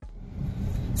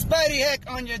Spidey Heck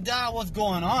on your dial. What's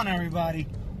going on, everybody?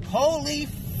 Holy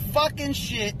fucking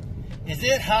shit, is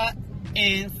it hot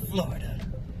in Florida.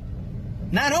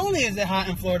 Not only is it hot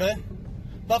in Florida,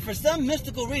 but for some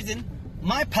mystical reason,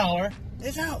 my power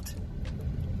is out.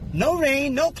 No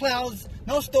rain, no clouds,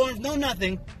 no storms, no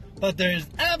nothing, but there's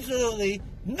absolutely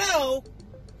no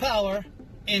power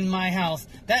in my house.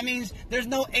 That means there's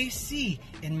no AC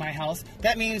in my house.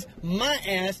 That means my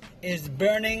ass is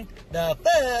burning the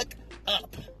fuck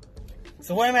up.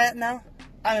 So where am I at now?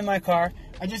 I'm in my car.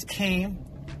 I just came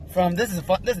from, this is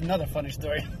another funny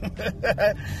story.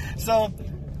 So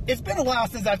it's been a while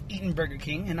since I've eaten Burger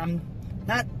King, and I'm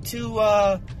not too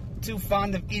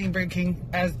fond of eating Burger King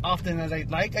as often as I'd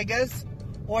like, I guess,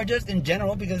 or just in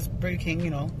general, because Burger King,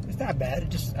 you know, it's not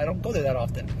bad. I don't go there that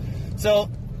often. So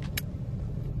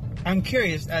I'm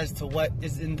curious as to what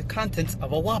is in the contents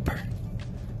of a Whopper.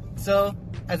 So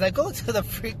as I go to the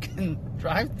freaking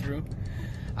drive-thru,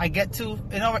 I get to,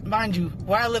 you know, mind you,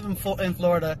 where I live in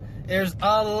Florida, there's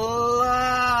a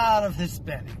lot of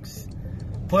Hispanics.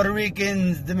 Puerto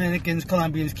Ricans, Dominicans,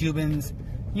 Colombians, Cubans,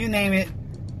 you name it.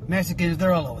 Mexicans,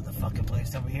 they're all over the fucking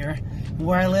place over here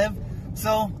where I live.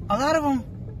 So a lot of them,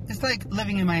 it's like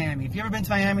living in Miami. If you ever been to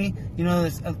Miami, you know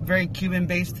it's very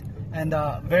Cuban-based and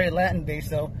very Latin-based.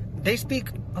 So they speak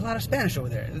a lot of Spanish over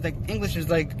there. It's like English is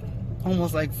like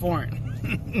almost like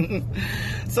foreign.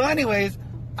 So anyways,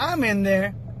 I'm in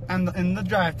there in the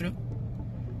drive-thru,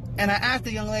 and I asked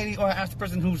the young lady, or I asked the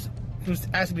person who's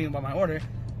asking me about my order,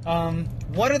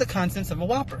 what are the contents of a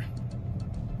Whopper?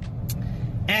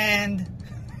 And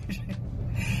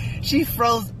she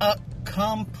froze up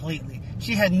completely.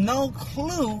 She had no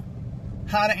clue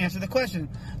how to answer the question.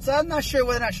 So I'm not sure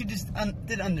whether or not she just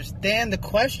didn't understand the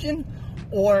question,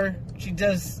 or she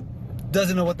just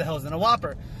doesn't know what the hell is in a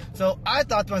Whopper. So I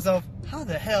thought to myself, how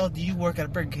the hell do you work at a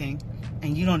Burger King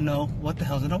and you don't know what the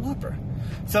hell's in a Whopper?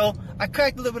 So I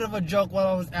cracked a little bit of a joke while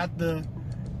I was at the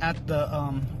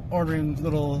ordering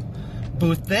little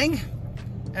booth thing.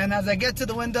 And as I get to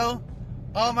the window,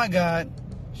 oh my God,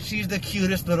 she's the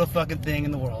cutest little fucking thing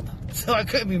in the world. So I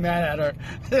couldn't be mad at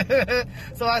her.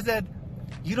 So I said,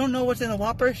 you don't know what's in a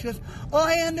Whopper? She goes, oh,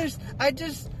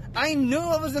 I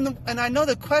knew it was and I know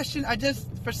the question.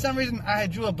 For some reason, I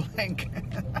drew a blank.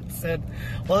 I said,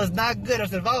 well, it's not good. I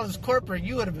said, if I was corporate,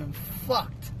 you would have been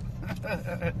fucked.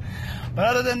 But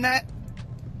other than that,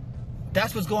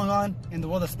 that's what's going on in the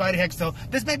world of Spidey Heck. So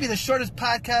this may be the shortest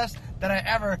podcast that I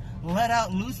ever let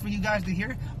out loose for you guys to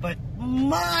hear. But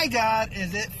my God,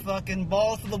 is it fucking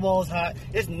balls to the walls hot.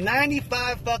 It's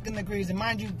 95 fucking degrees. And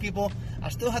mind you, people, I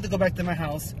still have to go back to my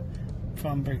house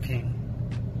from Burger King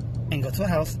and go to a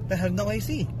house that has no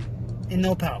AC and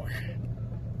no power.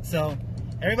 So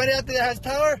everybody out there that has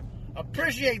power,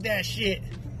 appreciate that shit.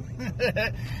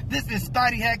 This is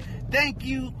Spidey Heck. Thank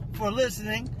you for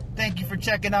listening. Thank you for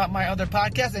checking out my other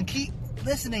podcasts, and keep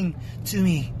listening to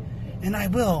me, and I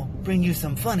will bring you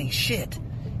some funny shit.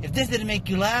 If this didn't make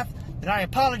you laugh, then I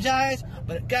apologize,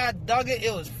 but God dog it,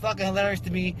 it was fucking hilarious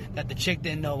to me that the chick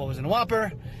didn't know what was in a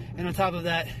Whopper, and on top of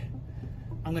that,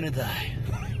 I'm gonna die.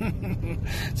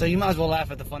 So you might as well laugh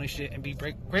at the funny shit and be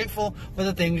grateful for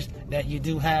the things that you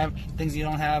do have, things you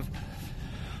don't have.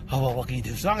 Oh, well, what can you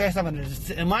do? So I guess I'm gonna just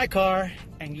sit in my car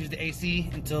and use the AC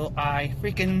until I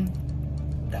freaking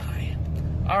die.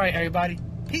 All right, everybody.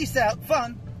 Peace out.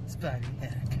 Fun. Spidey.